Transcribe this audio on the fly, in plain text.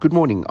Good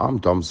morning, I'm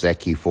Dom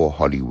Zaki for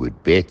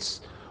Hollywood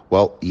Bets.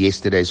 Well,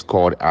 yesterday's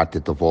card out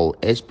at the Vol,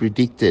 as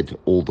predicted,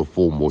 all the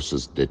form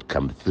horses did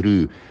come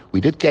through.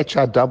 We did catch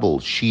our double,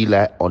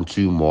 Sheila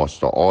onto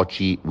Master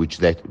Archie, which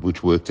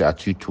worked out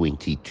to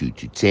 22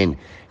 to 10.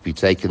 If you've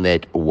taken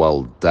that,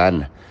 well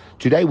done.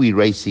 Today we're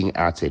racing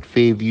out at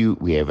Fairview.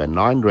 We have a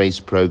 9-race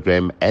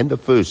program and the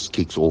first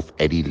kicks off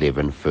at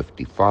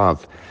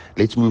 11:55.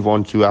 Let's move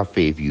on to our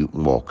Fairview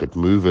market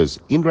movers.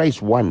 In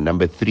race 1,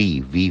 number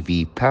 3,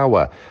 VV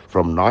Power,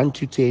 from 9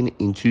 to 10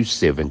 into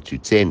 7 to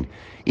 10.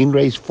 In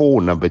race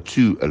 4, number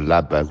 2,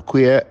 La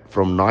Banquier,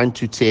 from 9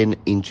 to 10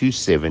 into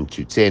 7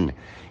 to 10.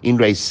 In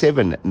race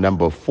 7,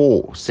 number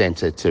 4,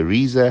 Santa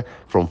Teresa,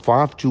 from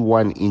 5 to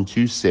 1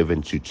 into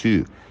 7 to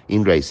 2.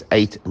 In race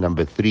 8,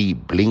 number 3,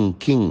 Bling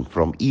King,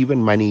 from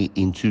even money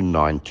into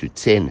 9 to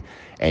 10.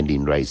 And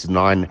in race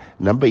 9,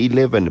 number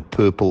 11,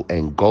 Purple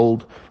and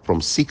Gold,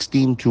 from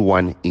 16 to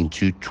 1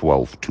 into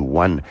 12 to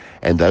 1.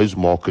 And those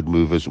market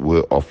movers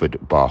were offered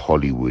by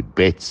Hollywood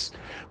Bets.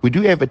 We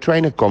do have a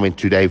trainer comment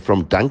today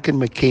from Duncan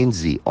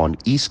McKenzie on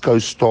East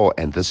Coast Star,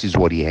 and this is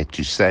what he had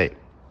to say.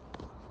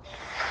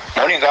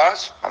 Morning,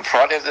 guys. On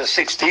Friday the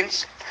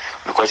 16th,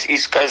 because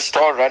East Coast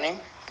Star running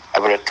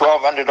over at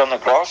 1200 on the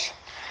grass.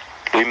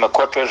 Louis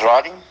Makotwa is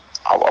riding.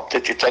 I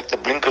opted to take the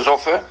blinkers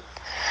off her.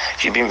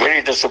 She's been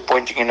very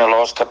disappointing in the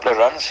last couple of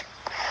runs.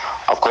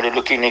 I've got her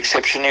looking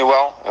exceptionally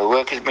well. Her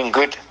work has been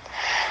good.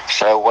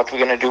 So what we're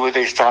going to do with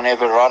her is try and have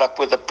her right up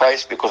with the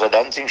pace, because I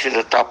don't think she's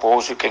a type of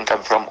horse who can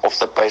come from off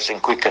the pace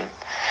and quicken.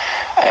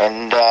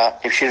 And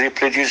if she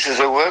reproduces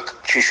her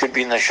work, she should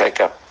be in the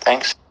shaker.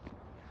 Thanks.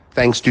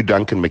 Thanks to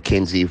Duncan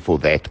McKenzie for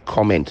that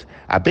comment.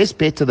 Our best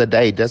bet of the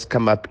day does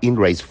come up in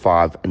race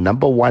 5,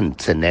 number 1,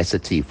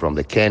 Tenacity, from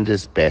the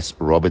Candice Bass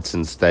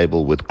Robertson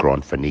stable with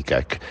Grant van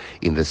Niekerk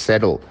in the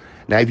saddle.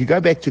 Now, if you go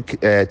back to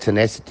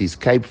Tenacity's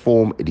Cape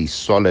form, it is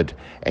solid,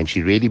 and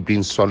she really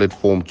brings solid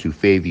form to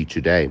Fairview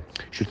today.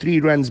 She 3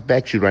 runs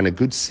back, she ran a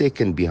good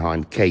second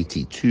behind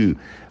KT2.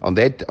 On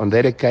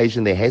that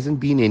occasion, there hasn't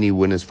been any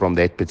winners from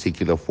that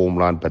particular form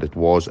line, but it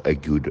was a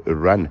good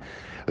run.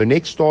 Her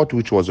next start,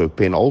 which was her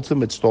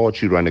penultimate start,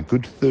 she ran a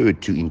good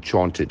third to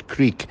Enchanted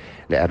Creek.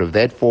 Now, out of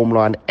that form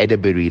line,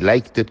 Adderbury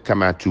Lake did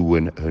come out to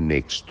win her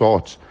next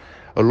start.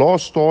 Her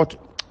last start,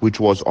 which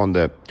was on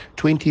the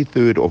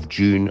 23rd of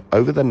June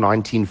over the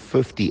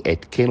 1950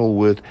 at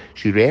Kenilworth,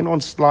 she ran on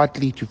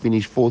slightly to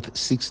finish 4th,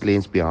 6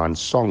 lengths behind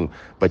Song,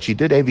 but she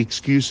did have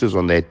excuses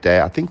on that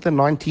day. I think the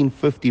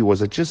 1950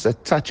 was just a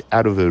touch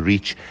out of her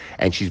reach,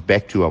 and she's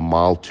back to a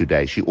mile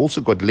today. She also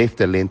got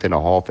left a length and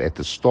a half at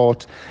the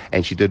start,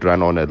 and she did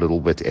run on a little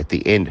bit at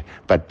the end.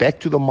 But back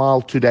to the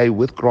mile today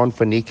with Grant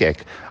van Niekerk.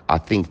 I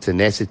think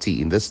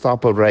Tenacity in this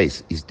type of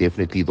race is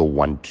definitely the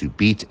one to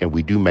beat, and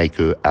we do make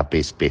her our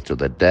best bet of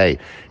the day.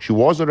 She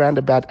was around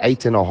about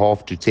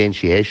 8.5 to 10.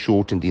 She has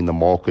shortened in the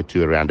market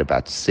to around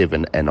about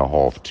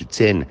 7.5 to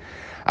 10.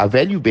 Our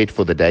value bet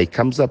for the day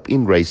comes up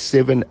in race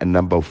 7 and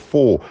number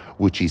 4,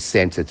 which is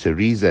Santa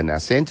Teresa. Now,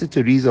 Santa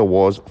Teresa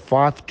was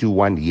 5 to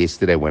 1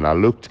 yesterday when I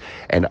looked,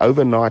 and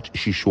overnight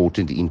she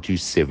shortened into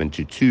 7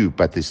 to 2,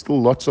 but there's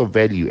still lots of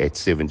value at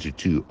 7 to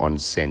 2 on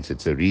Santa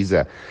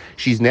Teresa.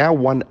 She's now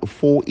won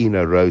 4 in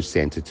a row,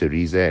 Santa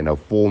Teresa, and her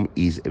form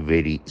is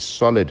very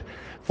solid.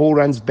 4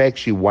 runs back,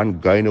 she won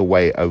going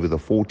away over the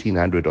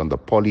 1400 on the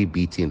Poly,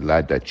 beating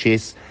La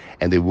Duchesse,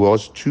 and there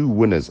was 2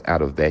 winners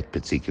out of that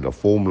particular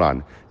form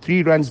line.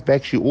 3 runs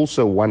back, she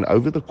also won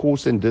over the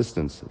course and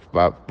distance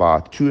by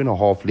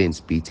 2.5 lengths,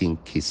 beating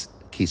Kiss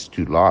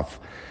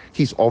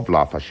of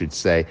Life, I should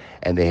say,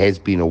 and there has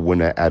been a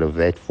winner out of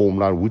that form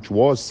line, which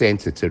was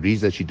Santa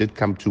Teresa. She did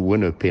come to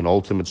win her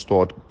penultimate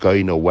start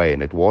going away,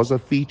 and it was a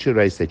feature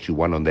race that she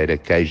won on that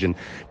occasion,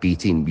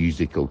 beating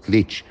Musical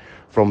Glitch.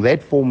 From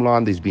that form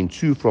line, there's been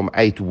 2 from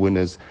 8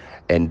 winners,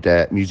 and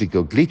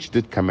Musical Glitch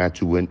did come out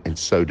to win, and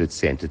so did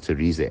Santa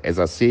Teresa. As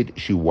I said,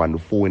 she won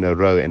 4 in a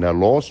row, and her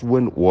last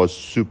win was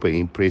super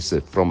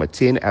impressive. From a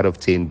 10 out of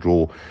 10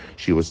 draw,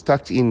 she was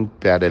tucked in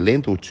about a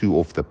length or 2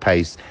 off the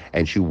pace,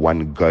 and she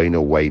won going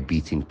away,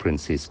 beating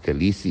Princess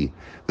Khaleesi.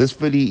 This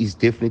filly is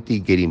definitely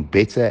getting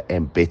better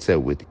and better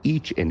with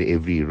each and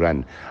every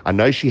run. I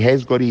know she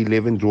has got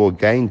 11 draw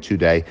again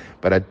today,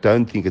 but I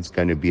don't think it's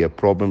going to be a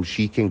problem.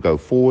 She can go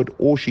forward,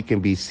 or she can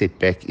be set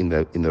back in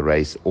the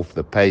race off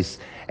the pace,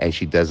 and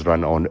she does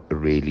run on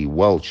really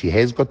well. She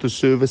has got the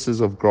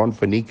services of Grant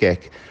van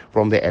Niekerk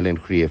from the Alan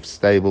Creef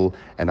stable,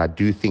 and I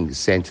do think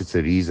Santa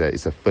Teresa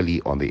is a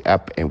filly on the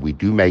up, and we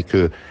do make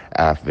her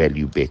our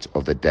value bet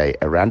of the day,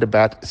 around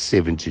about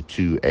 7 to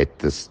 2 at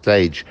this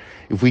stage.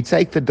 If we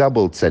take the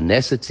double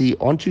Tenacity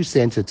onto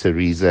Santa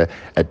Teresa,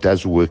 it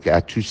does work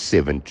out to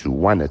 7 to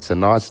 1. It's a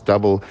nice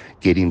double.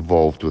 Get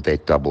involved with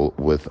that double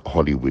with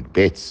Hollywood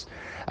Bets.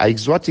 Our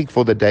exotic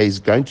for the day is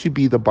going to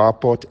be the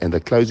Barpot, and the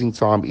closing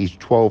time is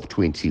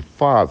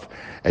 12:25.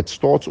 It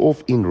starts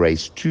off in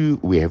race 2.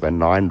 We have a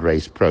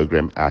 9-race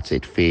program out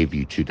at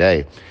Fairview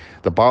today.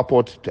 The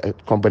Barpot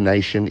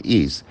combination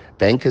is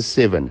Banker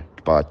 7,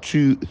 bar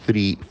 2,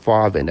 3,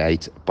 5, and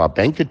 8, bar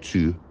banker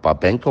 2, bar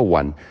banker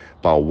 1,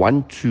 bar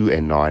 1, 2,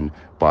 and 9,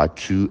 bar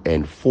 2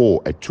 and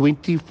 4, a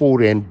 24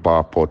 rand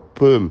bar pot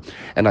perm.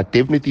 And I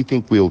definitely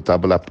think we'll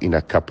double up in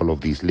a couple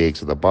of these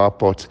legs of the bar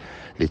pot.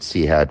 Let's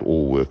see how it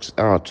all works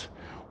out.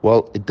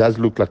 Well, it does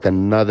look like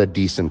another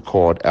decent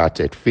card out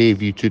at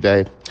Fairview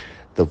today.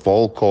 The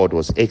Vol card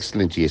was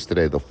excellent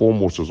yesterday. The form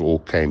horses all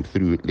came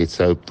through. Let's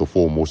hope the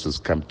form horses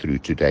come through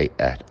today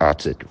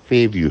out at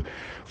Fairview.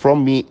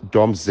 From me,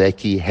 Dom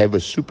Zaki, have a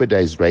super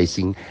day's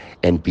racing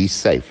and be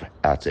safe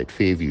out at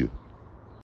Fairview.